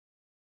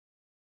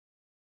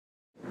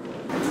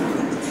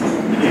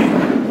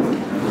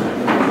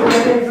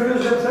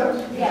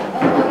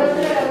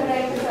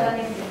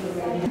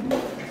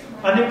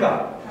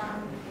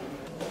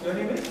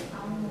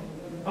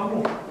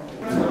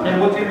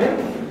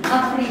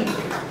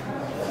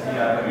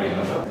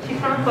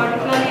from a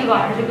particularly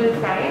vulnerable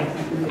tribe,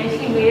 and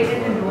she made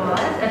it into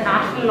a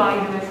national law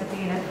university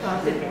in her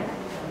first attempt.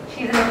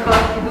 She's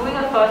doing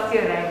her first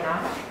year right now.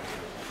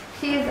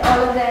 She is all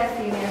of their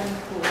senior in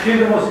school. She is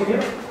the most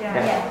senior?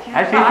 Yeah.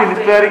 And she's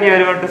inspiring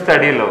everyone to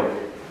study law.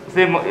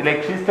 Same,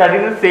 like she's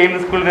studying in the same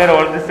school where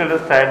all the children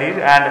studied,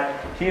 and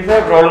she's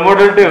a role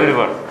model to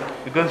everyone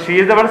because she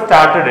is the one who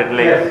started it.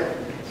 Like. Yes.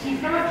 She's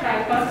from a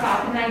tribe called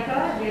Kathanaika.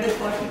 They're a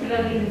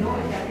particularly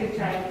effective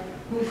tribe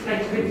who's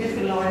like witnessed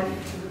a lot of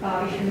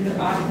issues in the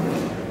past.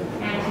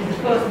 And she's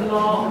the first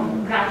law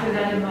graduate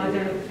and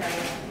emerger of the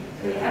tribe.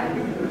 So yeah.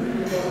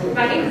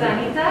 My name is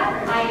Anita.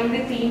 I am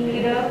the team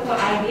leader for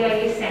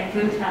IDIA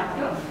Central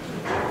Chapter.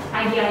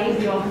 IDIA is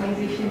the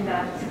organization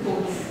that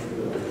supports.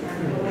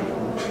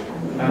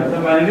 So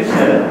my name is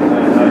Sharan.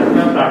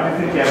 I'm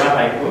practicing in Kerala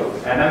High Court,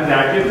 and I'm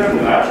graduate from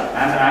CLAT,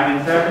 and I'm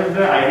in charge of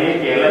the IDIA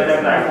Kerala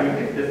chapter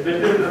activities,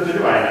 especially with respect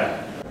to Wayanad.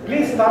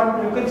 Please start.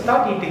 You can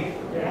start eating.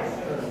 Yes.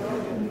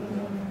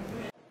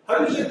 How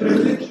do you say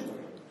privilege?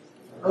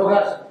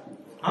 Avakash.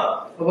 Huh?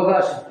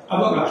 Avakash.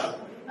 Avakash.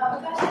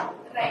 Avakash,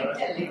 right,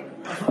 telling.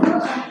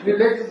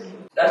 Privilege.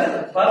 That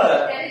is far.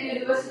 At a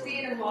university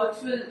in a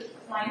virtual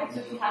climate, so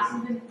she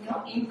hasn't been,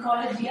 in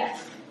college yet.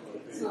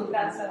 So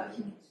that's a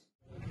huge.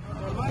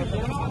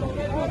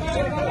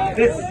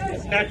 This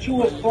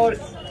statue, of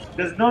course,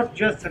 does not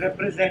just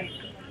represent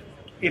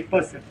a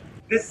person.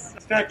 This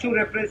statue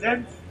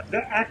represents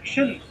the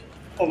actions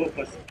of a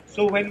person.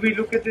 So when we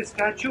look at this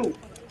statue,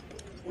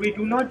 we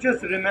do not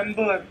just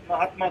remember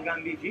Mahatma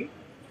Gandhi ji,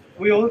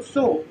 we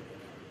also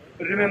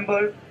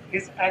remember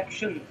his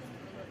actions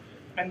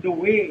and the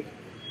way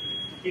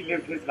he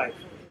lived his life.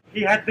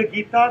 He had the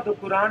Gita, the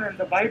Quran and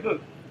the Bible,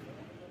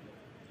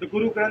 the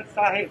Guru Granth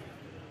Sahib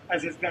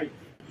as his guide.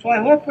 So I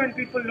hope when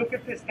people look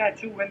at this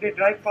statue, when they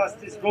drive past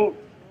this road,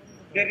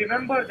 they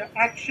remember the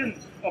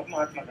actions of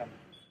Mahatma Gandhi.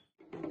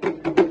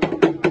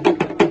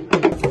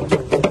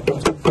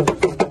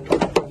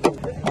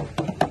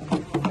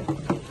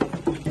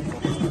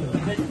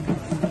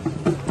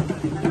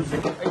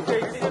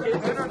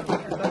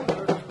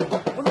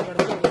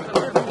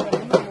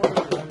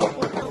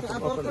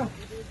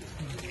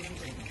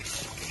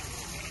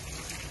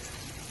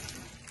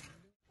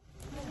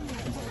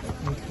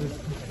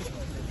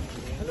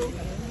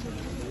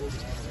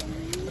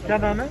 क्या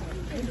नाम है?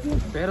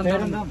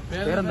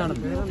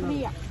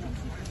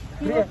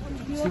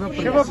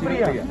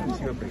 Shivpriya.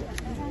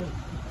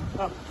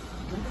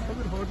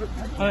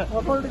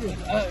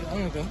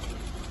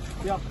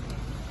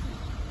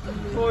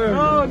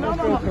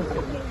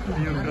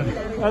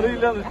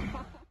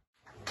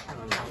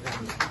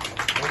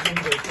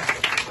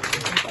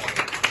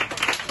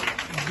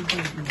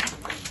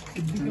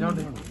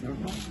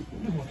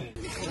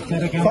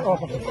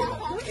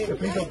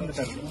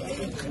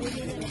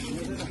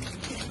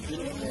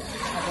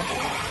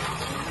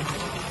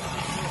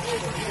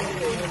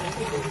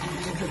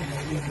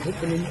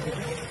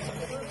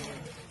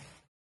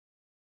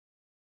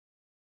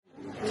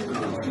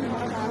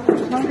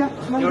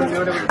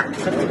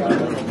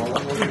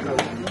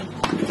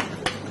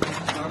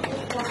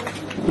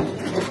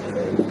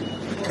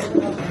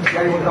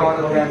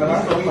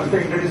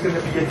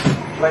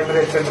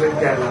 Primary center in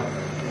Kerala.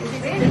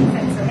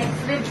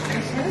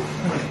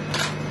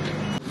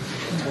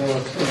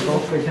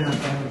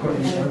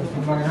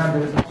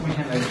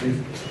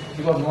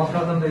 Because most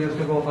of them they used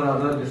to go for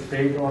other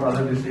state or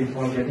other district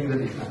for getting the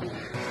visa.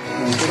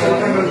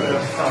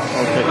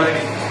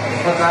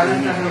 For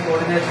balance and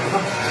coordination,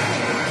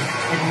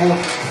 it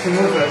moves.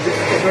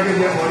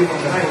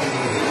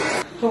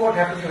 So what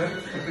happens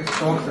if it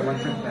stops the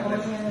election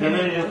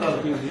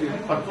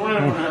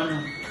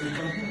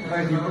I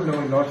do not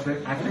know, Lord, sir.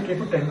 Actually,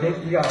 keep it 10 days.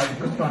 We are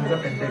just to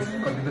another 10 days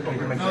because of the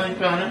treatment.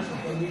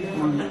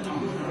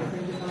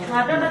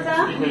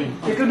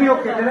 It will be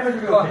okay. It will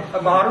be okay.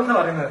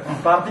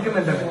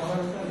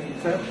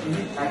 Sir,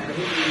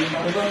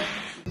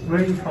 where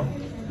are you from?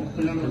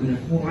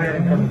 Where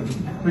in Kannur?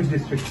 Which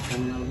district?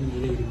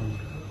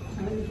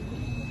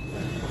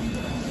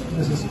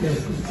 This is